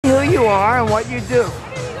you are and what you do.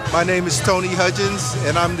 My name is Tony Hudgens,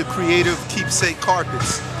 and I'm the creator of Keepsake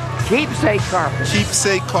Carpets. Keepsake carpets.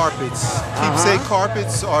 Keepsake Carpets. Keepsake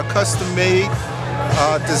Carpets are custom-made,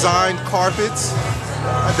 designed carpets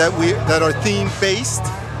that are theme-based.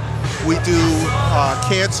 We do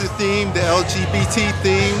cancer theme, the LGBT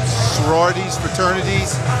theme, sororities,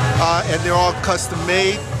 fraternities, and they're all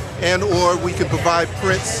custom-made. And or we can provide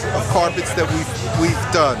prints of carpets that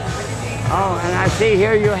we've done. Oh, and I see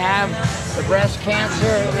here you have the breast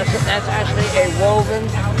cancer. That's actually a woven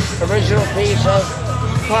original piece of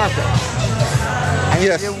carpet. And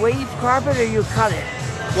yes. Is it weave carpet or you cut it?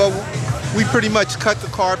 Well, we pretty much cut the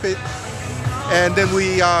carpet, and then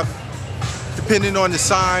we, depending on the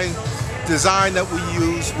design that we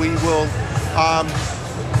use, we will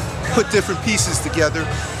put different pieces together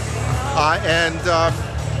and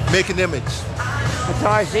make an image. So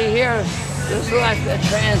I see here, this is like a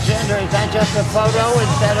transgender. Is that just a photo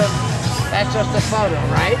instead of, that's just a photo,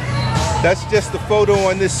 right? That's just the photo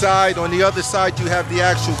on this side. On the other side, you have the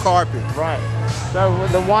actual carpet. Right. So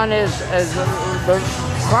the one is the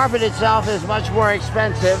carpet itself is much more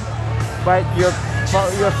expensive, but your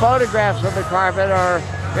photographs of the carpet are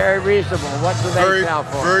very reasonable. What do they sell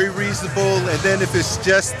for? Very reasonable. And then if it's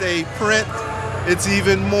just a print, it's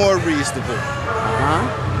even more reasonable.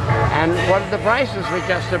 And what are the prices with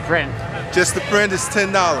just the print? Just the print is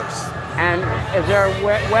 $10. And is there a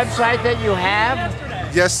website that you have?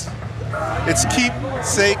 Yes, it's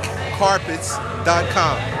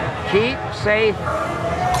keepsakecarpets.com. Keepsake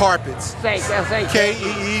Carpets.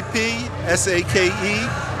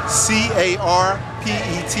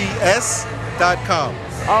 KEEPSAKECARPETS.com.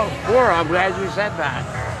 Oh, sure, I'm glad you said that.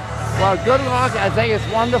 Well, good luck. I think it's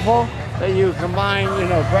wonderful that you combine,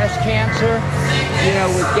 breast cancer,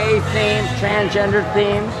 with gay themes, transgender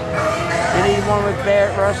themes. You need one with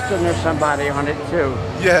Bear Rustin or somebody on it too.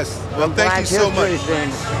 Yes. Well, thank you so much. Themes.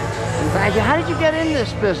 And thank you. How did you get in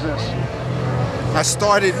this business? I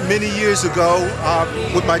started many years ago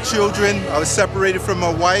with my children. I was separated from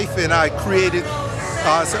my wife, and I created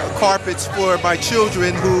carpets for my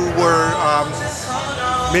children who were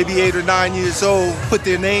maybe 8 or 9 years old, put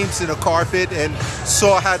their names in a carpet and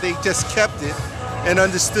saw how they just kept it and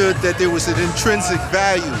understood that there was an intrinsic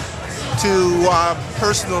value to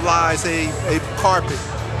personalize a carpet.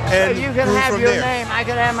 And so you can have your name. I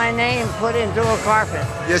could have my name put into a carpet.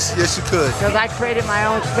 Yes, you could. Because I created my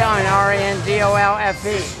own spelling,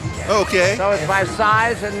 Randolfe. Okay. So it's by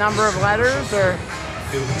size and number of letters, or?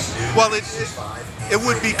 Well, it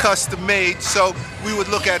would be custom made, so we would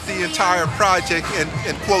look at the entire project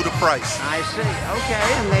and quote a price. I see.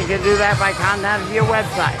 Okay, and they can do that by contacting your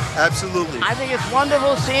website. Absolutely. I think it's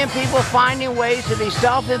wonderful seeing people finding ways to be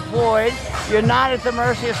self-employed. You're not at the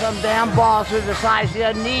mercy of some damn boss who decides he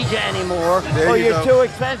doesn't need you anymore, or you're too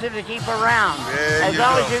expensive to keep around. As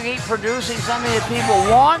long as you keep producing something that people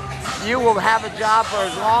want, you will have a job for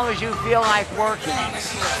as long as you feel like working.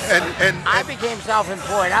 And I became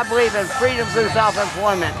self-employed. I believe in freedom through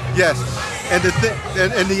self-employment. Yes, and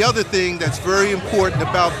the other thing that's very important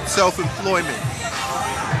about self-employment,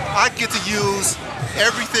 I get to use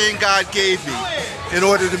everything God gave me in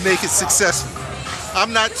order to make it successful.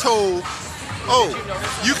 I'm not told, oh,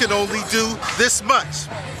 you can only do this much.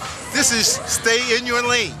 This is stay in your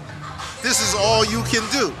lane. This is all you can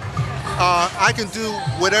do. I can do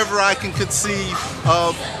whatever I can conceive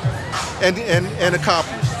of and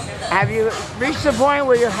accomplish. Have you reached the point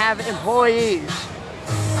where you have employees?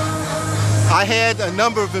 I had a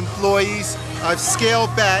number of employees. I've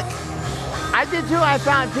scaled back. I did too. I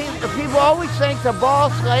found people always think the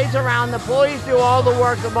boss lays around, the employees do all the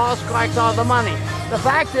work, the boss collects all the money. The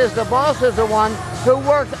fact is the boss is the one who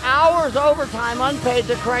works hours overtime unpaid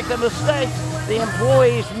to correct the mistakes the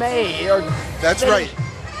employees made. That's right.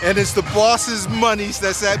 And it's the boss's monies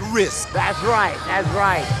that's at risk. That's right. That's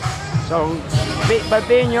right. So, but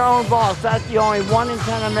being your own boss, that's the only 1 in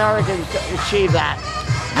 10 Americans achieve that.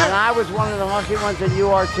 And I was one of the lucky ones, and you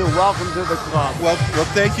are too. Welcome to the club. Well,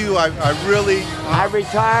 thank you. I really... I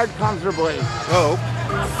retired comfortably. Oh,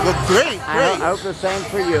 well, great. I hope the same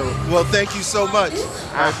for you. Well, thank you so much.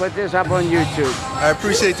 I'll put this up on YouTube. I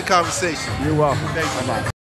appreciate the conversation. You're welcome. Thank you. Bye-bye.